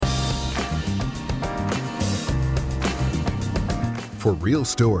for real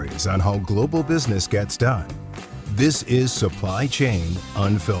stories on how global business gets done. This is Supply Chain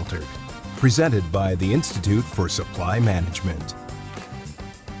Unfiltered, presented by the Institute for Supply Management.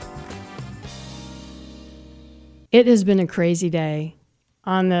 It has been a crazy day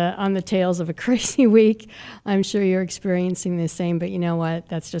on the tails of a crazy week. I'm sure you're experiencing the same, but you know what?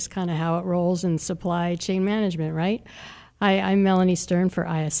 That's just kind of how it rolls in supply chain management, right? Hi, I'm Melanie Stern for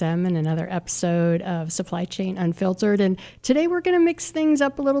ISM and another episode of Supply Chain Unfiltered. And today we're going to mix things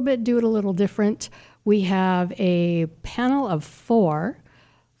up a little bit, do it a little different. We have a panel of four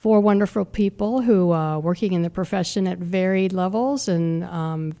wonderful people who are working in the profession at varied levels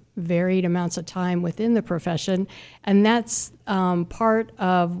and varied amounts of time within the profession. And that's part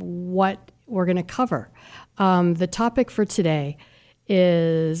of what we're going to cover. The topic for today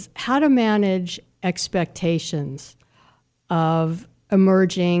is how to manage expectations of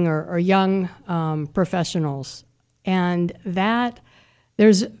emerging or young professionals. And that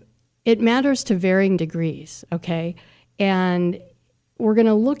it matters to varying degrees, okay? And we're going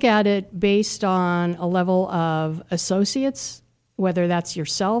to look at it based on a level of associates, whether that's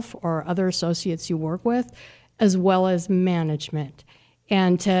yourself or other associates you work with, as well as management.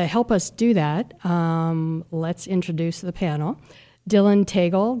 And to help us do that, let's introduce the panel. Dylan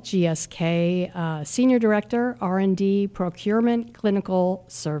Tagle, GSK, Senior Director, R&D, Procurement, Clinical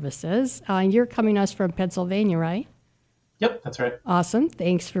Services. You're coming to us from Pennsylvania, right? Yep, that's right. Awesome.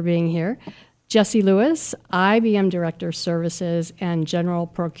 Thanks for being here. Jesse Lewis, IBM Director Services and General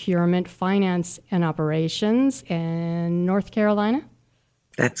Procurement, Finance and Operations in North Carolina.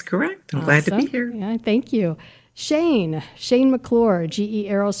 That's correct. I'm glad to be here. Yeah, thank you. Shane McClure, GE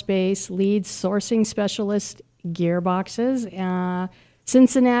Aerospace, Lead Sourcing Specialist, Gearboxes,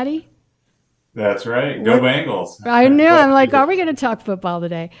 Cincinnati. That's right. Go Bengals. I knew. I'm like, are we going to talk football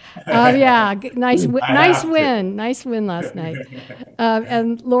today? Yeah, nice win. Nice win last night.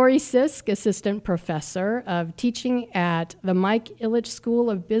 And Lori Sisk, Assistant Professor of Teaching at the Mike Ilitch School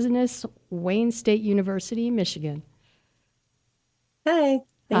of Business, Wayne State University, Michigan. Hi.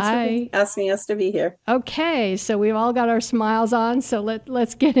 Thanks for asking us to be here. Okay, so we've all got our smiles on, so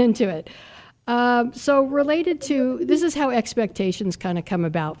let's get into it. So related to, this is how expectations kind of come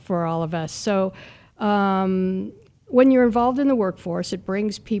about for all of us. So when you're involved in the workforce, it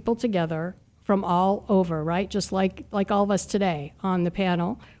brings people together from all over, right? Just like all of us today on the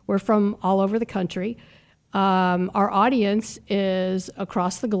panel. We're from all over the country. Our audience is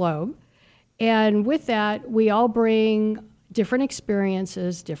across the globe. And with that, we all bring different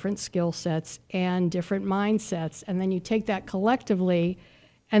experiences, different skill sets, and different mindsets. And then you take that collectively,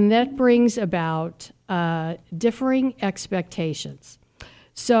 and that brings about differing expectations.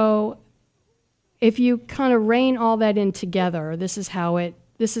 So if you kind of rein all that in together, this is how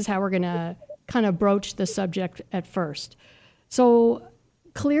we're going to kind of broach the subject at first. So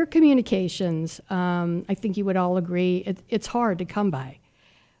clear communications, I think you would all agree, it's hard to come by.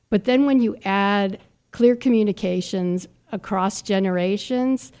 But then when you add clear communications across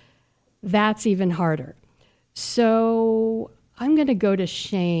generations, that's even harder. So I'm going to go to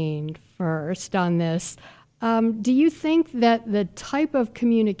Shane first on this. Do you think that the type of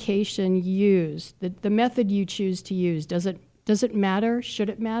communication used, the method you choose to use, does it matter? Should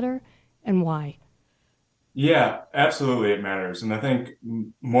it matter? And why? Yeah, absolutely it matters. And I think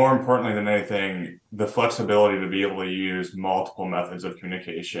more importantly than anything, the flexibility to be able to use multiple methods of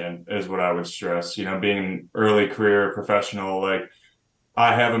communication is what I would stress. You know, being an early career professional, like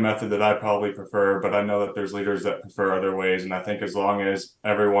I have a method that I probably prefer, but I know that there's leaders that prefer other ways. And I think as long as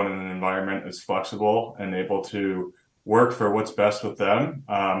everyone in an environment is flexible and able to work for what's best with them,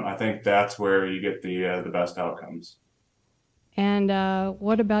 I think that's where you get the best outcomes. And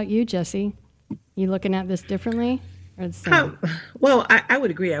what about you, Jesse? You looking at this differently? Or the same? Well, I would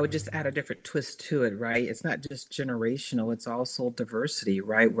agree. I would just add a different twist to it, right? It's not just generational, it's also diversity,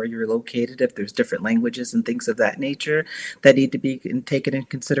 right? Where you're located, if there's different languages and things of that nature that need to be taken in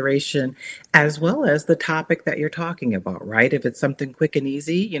consideration, as well as the topic that you're talking about, right? If it's something quick and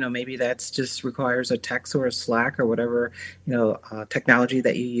easy, maybe that's just requires a text or a Slack or whatever, technology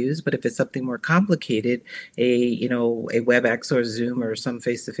that you use. But if it's something more complicated, a WebEx or Zoom or some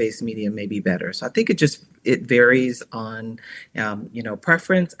face-to-face medium may be better. So I think it varies on,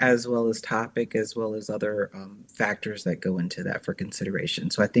 preference as well as topic, as well as other factors that go into that for consideration.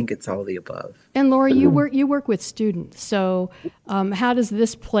 So I think it's all the above. And Laura, you work with students. So how does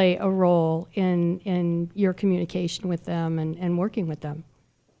this play a role in your communication with them and working with them?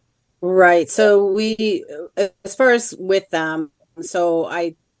 Right. So as far as with them, so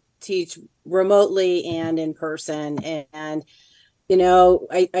I teach remotely and in person, and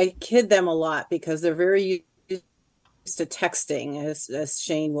I kid them a lot because they're very used to texting, as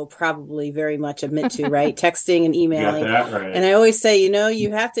Shane will probably very much admit to, right? Texting and You got emailing. that right. And I always say,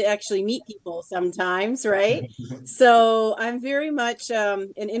 you have to actually meet people sometimes, right? So I'm very much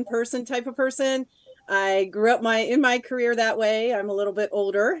an in-person type of person. I grew up in my career that way. I'm a little bit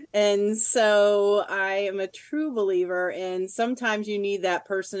older. And so I am a true believer. And sometimes you need that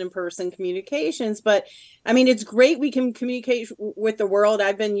person-in-person communications. But I mean, it's great we can communicate with the world.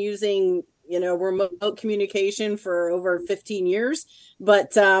 I've been using remote communication for over 15 years,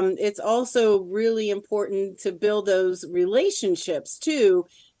 but it's also really important to build those relationships too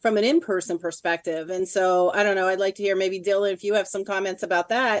from an in-person perspective. And so I don't know, I'd like to hear maybe Dylan, if you have some comments about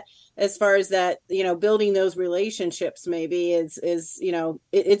that, as far as that, building those relationships maybe is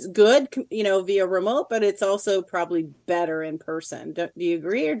it's good, via remote, but it's also probably better in person. Do you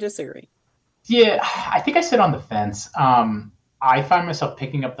agree or disagree? Yeah, I think I sit on the fence. I find myself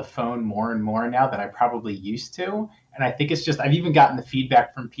picking up the phone more and more now than I probably used to. And I think it's just, I've even gotten the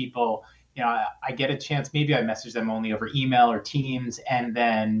feedback from people, I get a chance, maybe I message them only over email or Teams, and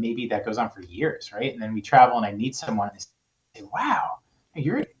then maybe that goes on for years, right? And then we travel and I meet someone and they say, wow,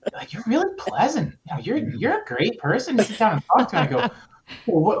 you're really pleasant. You're a great person to sit down and talk to. And I go,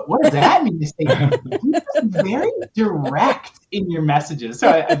 well, what does that mean? They say, you're very direct in your messages. So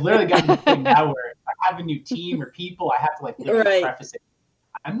I've literally gotten to the point now where if I have a new team or people, I have to literally preface it.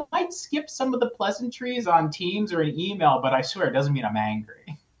 I might skip some of the pleasantries on Teams or an email, but I swear it doesn't mean I'm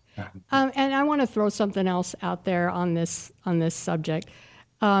angry. And I want to throw something else out there on this subject.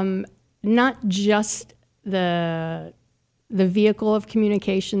 Not just the vehicle of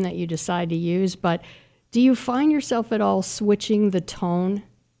communication that you decide to use, but do you find yourself at all switching the tone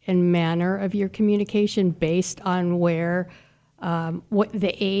and manner of your communication based on where, what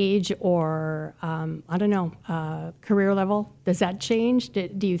the age or, career level? Does that change?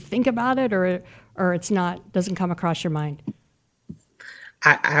 Do you think about it, or doesn't come across your mind?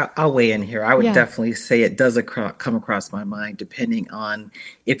 I'll weigh in here. I would definitely say it does come across my mind, depending on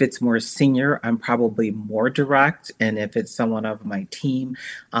if it's more senior, I'm probably more direct. And if it's someone of my team,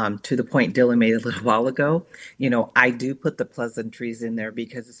 to the point Dylan made a little while ago, I do put the pleasantries in there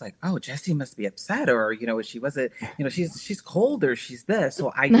because it's like, oh, Jessie must be upset, or, she wasn't, she's cold, or she's this.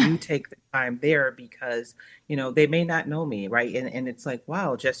 So I do take the time there because, they may not know me, right? And it's like,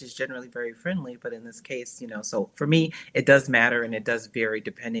 wow, Jessie's generally very friendly. But in this case, so for me, it does matter, and it does vary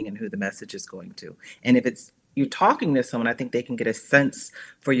depending on who the message is going to. And if it's you're talking to someone, I think they can get a sense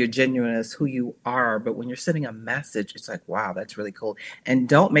for your genuineness, who you are. But when you're sending a message, it's like, wow, that's really cool. And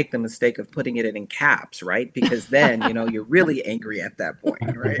don't make the mistake of putting it in caps, right? Because then, you're really angry at that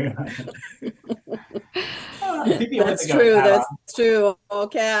point, right? That's true. That's true. All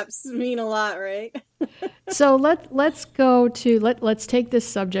caps mean a lot, right? So let's go to let's take this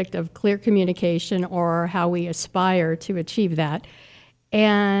subject of clear communication, or how we aspire to achieve that,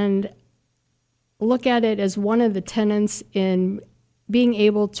 and look at it as one of the tenets in being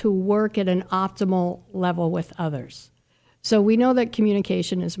able to work at an optimal level with others. So we know that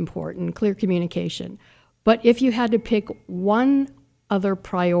communication is important, clear communication. But if you had to pick one other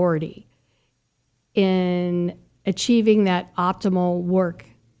priority in achieving that optimal work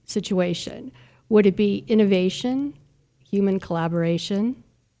situation, would it be innovation, human collaboration,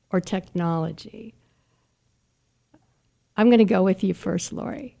 or technology? I'm going to go with you first,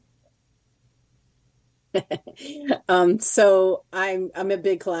 Lori. So I'm a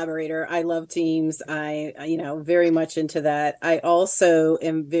big collaborator. I love teams. I very much into that. I also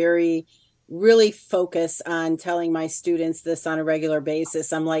am really focused on telling my students this on a regular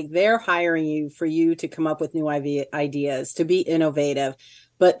basis. I'm like, they're hiring you for you to come up with new ideas, to be innovative,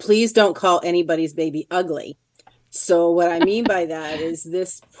 but please don't call anybody's baby ugly. So what I mean by that is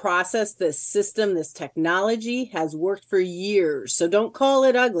this process, this system, this technology has worked for years. So don't call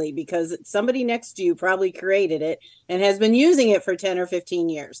it ugly, because somebody next to you probably created it and has been using it for 10 or 15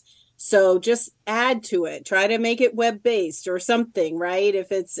 years. So just add to it. Try to make it web-based or something, right?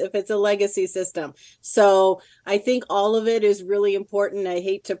 If it's a legacy system. So I think all of it is really important. I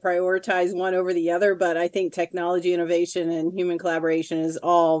hate to prioritize one over the other, but I think technology, innovation, and human collaboration is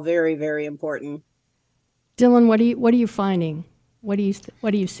all very, very important. Dylan, what are you finding? What do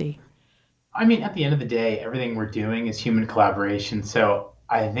you see? I mean, at the end of the day, everything we're doing is human collaboration. So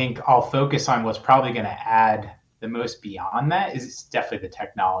I think I'll focus on what's probably going to add the most beyond that is definitely the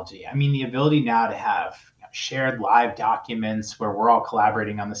technology. I mean, the ability now to have shared live documents where we're all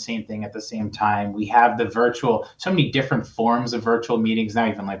collaborating on the same thing at the same time. We have the virtual, so many different forms of virtual meetings now,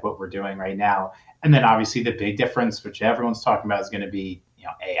 even like what we're doing right now. And then obviously the big difference, which everyone's talking about, is going to be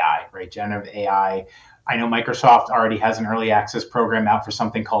AI, right? Generative AI. I know Microsoft already has an early access program out for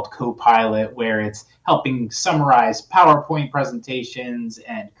something called Copilot, where it's helping summarize PowerPoint presentations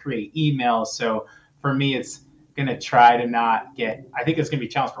and create emails. So for me, it's going to try to not get, I think it's going to be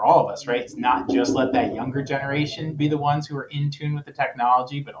a challenge for all of us, right? It's not just let that younger generation be the ones who are in tune with the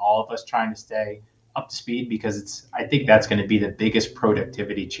technology, but all of us trying to stay up to speed, because I think that's going to be the biggest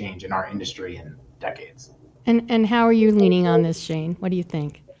productivity change in our industry in decades. And how are you leaning on this, Shane? What do you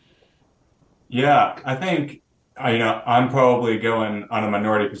think? Yeah, I think, I'm probably going on a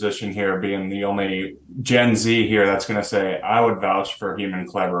minority position here, being the only Gen Z here that's going to say I would vouch for human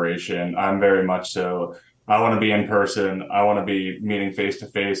collaboration. I'm very much so. I want to be in person. I want to be meeting face to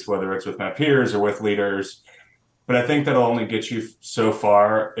face, whether it's with my peers or with leaders. But I think that'll only get you so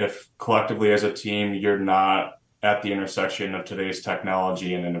far if collectively as a team, you're not at the intersection of today's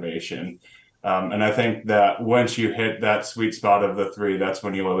technology and innovation. And I think that once you hit that sweet spot of the three, that's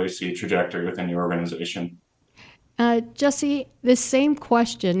when you'll really see trajectory within your organization. Jesse, this same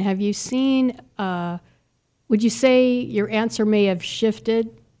question, have you seen, would you say your answer may have shifted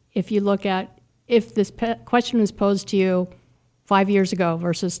if you look at, if this question was posed to you 5 years ago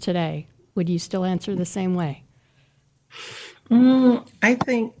versus today? Would you still answer the same way? I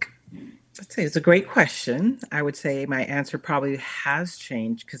think, let's say it's a great question. I would say my answer probably has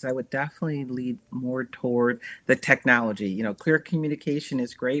changed, because I would definitely lead more toward the technology. Clear communication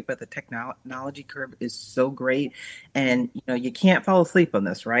is great, but the technology curve is so great. And, you can't fall asleep on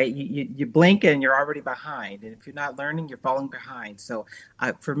this, right? You blink and you're already behind. And if you're not learning, you're falling behind. So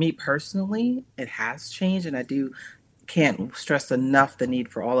for me personally, it has changed. And I can't stress enough the need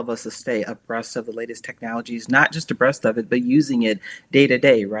for all of us to stay abreast of the latest technologies, not just abreast of it, but using it day to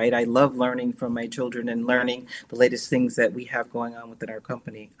day, right? I love learning from my children and learning the latest things that we have going on within our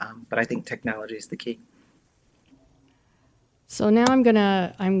company. But I think technology is the key. So now I'm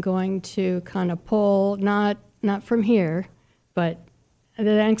going to kind of pull, not from here, but the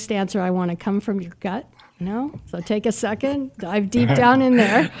next answer, I want to come from your gut. So take a second, dive deep down in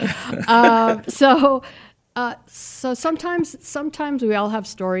there. So sometimes we all have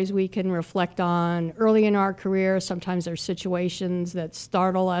stories we can reflect on early in our career. Sometimes there's situations that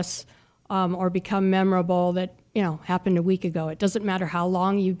startle us or become memorable that, happened a week ago. It doesn't matter how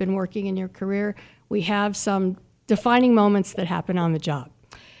long you've been working in your career. We have some defining moments that happen on the job.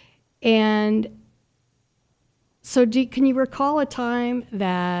 And so can you recall a time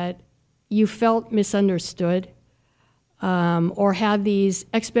that you felt misunderstood? Or had these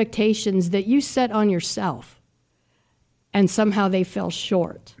expectations that you set on yourself, and somehow they fell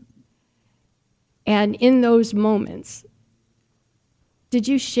short. And in those moments, did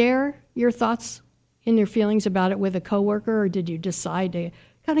you share your thoughts and your feelings about it with a coworker, or did you decide to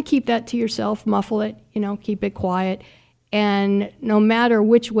kind of keep that to yourself, muffle it, keep it quiet? And no matter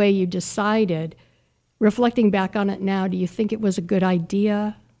which way you decided, reflecting back on it now, do you think it was a good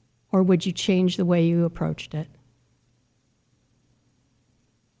idea, or would you change the way you approached it?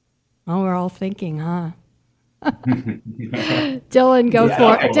 Oh, we're all thinking, huh? Dylan, go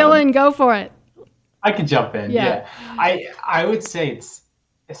for it. Dylan, go for it. I can jump in. Yeah. I would say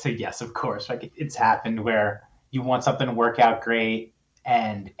it's a yes, of course. Like it's happened where you want something to work out great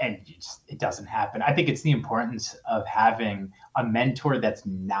and it doesn't happen. I think it's the importance of having a mentor that's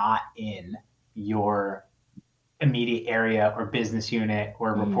not in your immediate area or business unit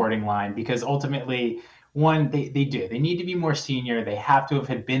or reporting line, because ultimately, one, they need to be more senior. They have to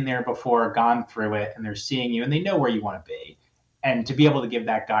have been there before, gone through it, and they're seeing you and they know where you want to be, and to be able to give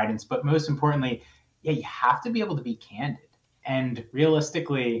that guidance. But most importantly, you have to be able to be candid. And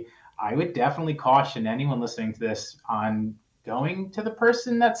realistically, I would definitely caution anyone listening to this on going to the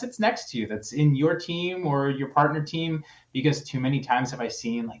person that sits next to you, that's in your team or your partner team, because too many times have I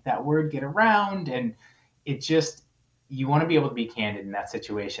seen like that word get around, and it just, you want to be able to be candid in that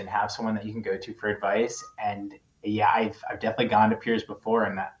situation, have someone that you can go to for advice. And I've definitely gone to peers before,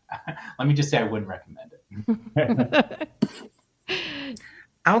 and that, let me just say I wouldn't recommend it.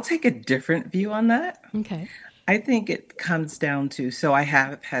 I'll take a different view on that. Okay. I think it comes down to, so I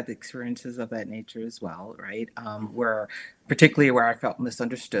have had experiences of that nature as well, right? Particularly where I felt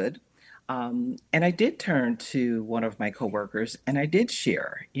misunderstood. And I did turn to one of my coworkers and I did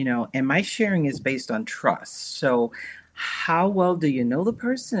share, and my sharing is based on trust. So how well do you know the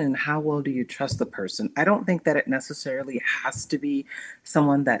person and how well do you trust the person? I don't think that it necessarily has to be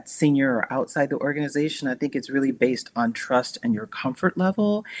someone that's senior or outside the organization. I think it's really based on trust and your comfort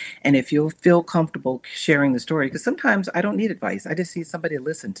level. And if you'll feel comfortable sharing the story, because sometimes I don't need advice. I just need somebody to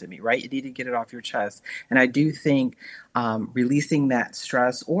listen to me, right? You need to get it off your chest. And I do think releasing that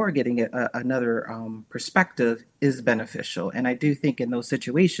stress or getting another perspective is beneficial. And I do think in those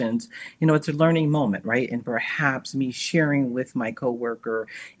situations, it's a learning moment, right? And perhaps me sharing with my coworker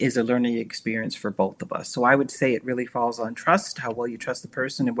is a learning experience for both of us. So I would say it really falls on trust, how well you trust the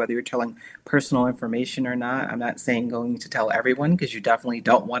person, and whether you're telling personal information or not. I'm not saying going to tell everyone, because you definitely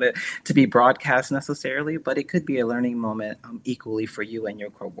don't want it to be broadcast necessarily, but it could be a learning moment equally for you and your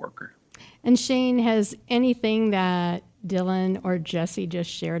coworker. And Shane, has anything that Dylan or Jesse just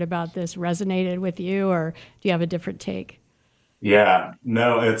shared about this resonated with you, or do you have a different take? Yeah,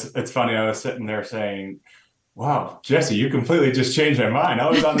 no, it's funny. I was sitting there saying, wow, Jesse, you completely just changed my mind. I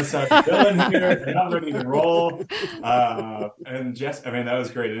was on the side of Dylan here, and I'm ready to roll. And Jesse, I mean, that was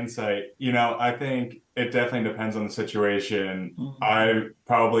great insight. I think it definitely depends on the situation. Mm-hmm. I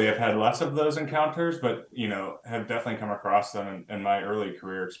probably have had less of those encounters, but, have definitely come across them in my early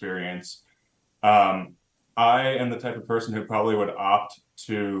career experience. I am the type of person who probably would opt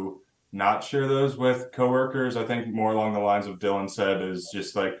to not share those with coworkers. I think more along the lines of Dylan said, is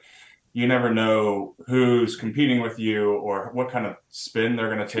just like, you never know who's competing with you or what kind of spin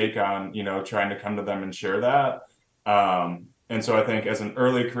they're going to take on, trying to come to them and share that. And so I think as an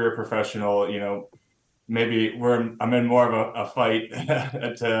early career professional, maybe I'm in more of a fight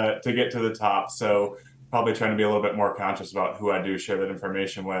to get to the top. So probably trying to be a little bit more conscious about who I do share that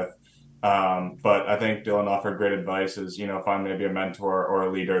information with. But I think Dylan offered great advice is, find maybe a mentor or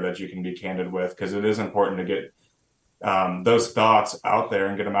a leader that you can be candid with, because it is important to get those thoughts out there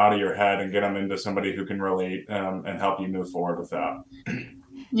and get them out of your head and get them into somebody who can relate and help you move forward with that.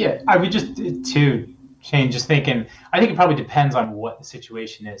 Yeah, I would just, too, Shane, just thinking, I think it probably depends on what the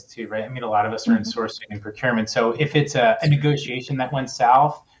situation is too, right? I mean, a lot of us are in sourcing and procurement. So if it's a negotiation that went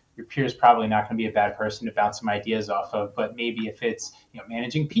south, your peer is probably not going to be a bad person to bounce some ideas off of. But maybe if it's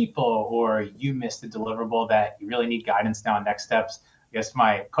managing people, or you missed the deliverable that you really need guidance now on next steps, I guess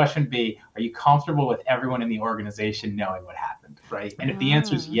my question would be, are you comfortable with everyone in the organization knowing what happened, right? And if the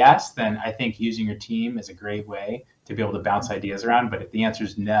answer is yes, then I think using your team is a great way to be able to bounce ideas around. But if the answer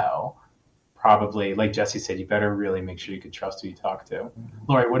is no, probably, like Jesse said, you better really make sure you can trust who you talk to.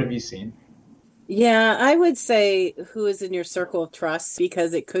 Lori, what have you seen? Yeah, I would say who is in your circle of trust,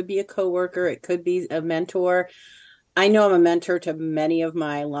 because it could be a coworker, it could be a mentor. I know I'm a mentor to many of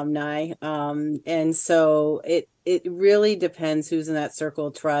my alumni. And so it really depends who's in that circle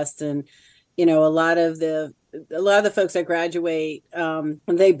of trust. And, a lot of the folks that graduate,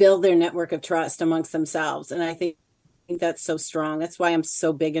 they build their network of trust amongst themselves. And I think that's so strong. That's why I'm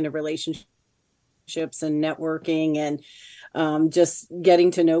so big into relationships and networking and just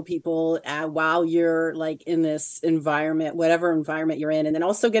getting to know people while you're like in this environment, whatever environment you're in. And then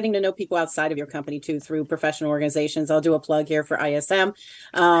also getting to know people outside of your company too, through professional organizations. I'll do a plug here for ISM.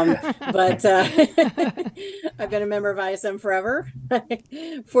 But I've been a member of ISM forever,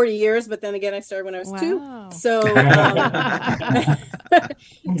 40 years. But then again, I started when I was 2. So,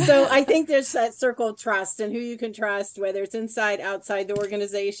 so I think there's that circle of trust, and who you can trust, whether it's inside, outside the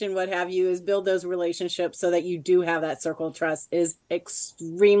organization, what have you, is build those relationships so that you do have that circle of trust is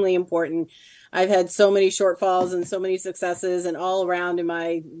extremely important. I've had so many shortfalls and so many successes and all around in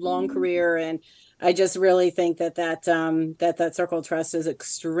my long career. And I just really think that circle of trust is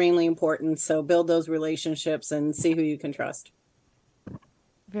extremely important. So build those relationships and see who you can trust.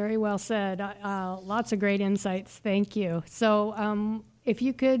 Very well said. Lots of great insights. Thank you. So if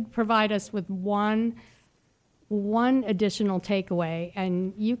you could provide us with one additional takeaway,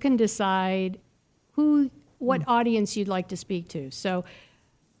 and you can decide what audience you'd like to speak to. So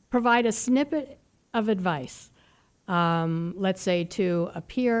provide a snippet of advice, let's say to a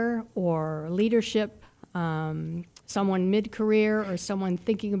peer or leadership, someone mid-career or someone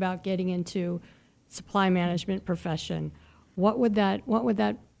thinking about getting into supply management profession. What would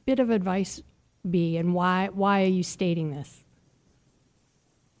that bit of advice be, and why are you stating this?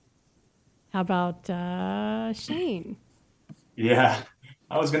 How about Shane? Yeah.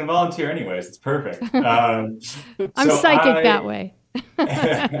 I was going to volunteer anyways. It's perfect. I'm psychic that way.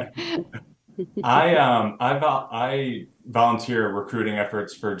 I volunteer recruiting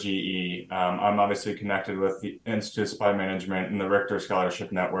efforts for GE. I'm obviously connected with the Institute of Supply Management and the Richter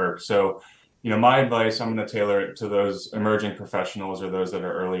Scholarship Network. So, my advice, I'm going to tailor it to those emerging professionals or those that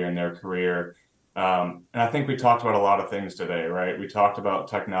are earlier in their career. And I think we talked about a lot of things today, right? We talked about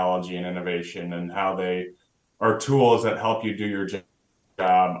technology and innovation and how they are tools that help you do your job.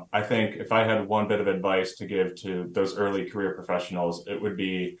 I think if I had one bit of advice to give to those early career professionals, it would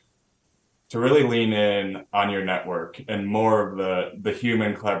be to really lean in on your network and more of the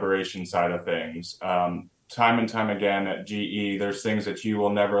human collaboration side of things. time and time again at GE, there's things that you will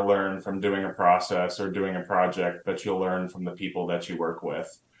never learn from doing a process or doing a project, but you'll learn from the people that you work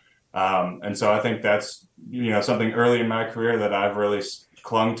with. And so I think that's, something early in my career that I've really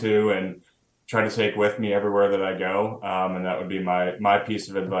clung to and try to take with me everywhere that I go. And that would be my piece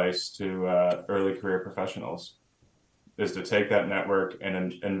of advice to early career professionals, is to take that network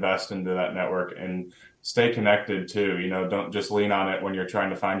and invest into that network and stay connected too. Don't just lean on it when you're trying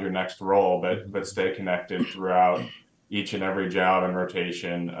to find your next role, but stay connected throughout each and every job and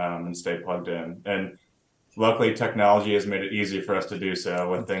rotation, and stay plugged in. And luckily, technology has made it easy for us to do so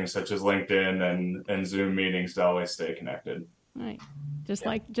with things such as LinkedIn and Zoom meetings to always stay connected. Right. Just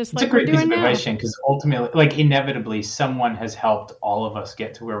like it's a great piece of advice, because ultimately, inevitably, someone has helped all of us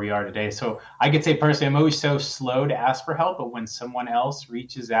get to where we are today. So I could say personally, I'm always so slow to ask for help, but when someone else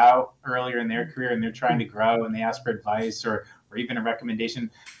reaches out earlier in their career and they're trying to grow and they ask for advice or even a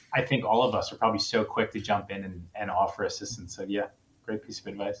recommendation, I think all of us are probably so quick to jump in and offer assistance. So yeah, great piece of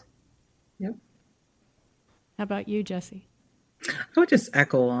advice. Yep. How about you, Jesse? I would just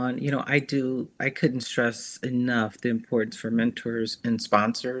echo on, I couldn't stress enough the importance for mentors and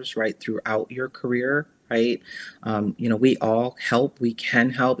sponsors, right, throughout your career, right? We all help, we can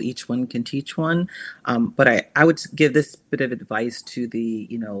help, each one can teach one. But I would give this bit of advice to the,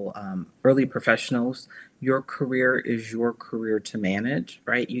 early professionals. Your career is your career to manage,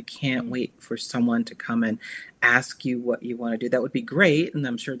 right? You can't wait for someone to come and ask you what you want to do. That would be great. And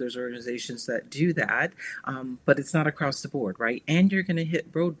I'm sure there's organizations that do that, but it's not across the board, right? And you're going to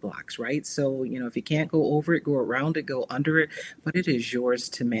hit roadblocks, right? So, if you can't go over it, go around it, go under it, but it is yours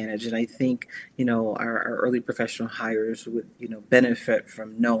to manage. And I think, our early professional hires would, benefit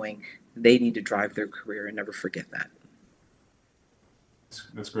from knowing they need to drive their career and never forget that.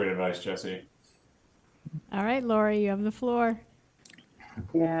 That's great advice, Jesse. All right, Lori, you have the floor.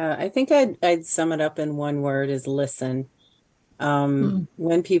 Yeah, I think I'd sum it up in one word, is listen.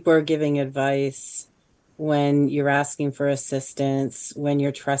 When people are giving advice, when you're asking for assistance, when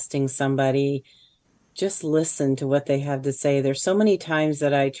you're trusting somebody, just listen to what they have to say. There's so many times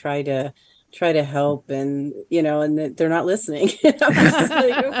that I try to help and they're not listening. I'm just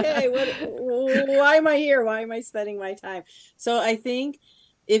like, okay, why am I here? Why am I spending my time? So I think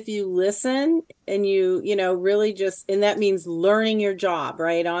if you listen and you really and that means learning your job,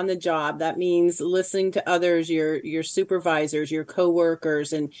 right? On the job, that means listening to others, your supervisors, your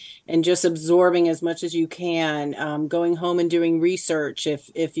coworkers, and just absorbing as much as you can, going home and doing research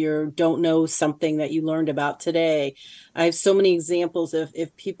if you don't know something that you learned about today. I have so many examples of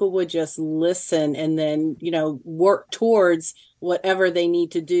if people would just listen and then, work towards whatever they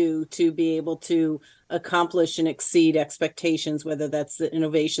need to do to be able to accomplish and exceed expectations, whether that's the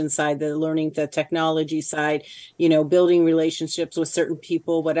innovation side, the learning, the technology side, building relationships with certain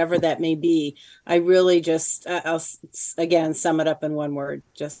people, whatever that may be. I really just, I'll again sum it up in one word: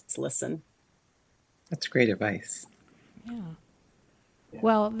 just listen. That's great advice. Yeah.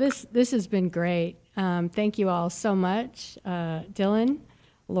 Well, this has been great. Thank you all so much. Dylan,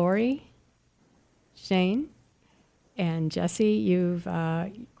 Lori, Shane, and Jesse, you've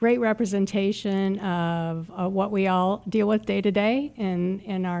great representation of what we all deal with day to day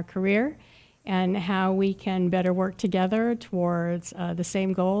in our career, and how we can better work together towards the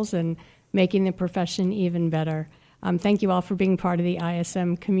same goals and making the profession even better. Thank you all for being part of the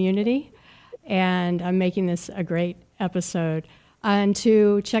ISM community, and I'm making this a great episode. And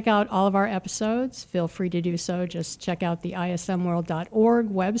to check out all of our episodes, feel free to do so. Just check out the ismworld.org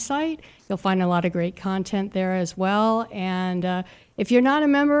website. You'll find a lot of great content there as well. And if you're not a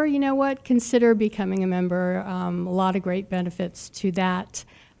member, you know what? Consider becoming a member. A lot of great benefits to that.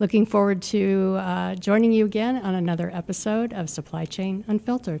 Looking forward to joining you again on another episode of Supply Chain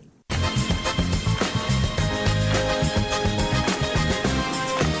Unfiltered.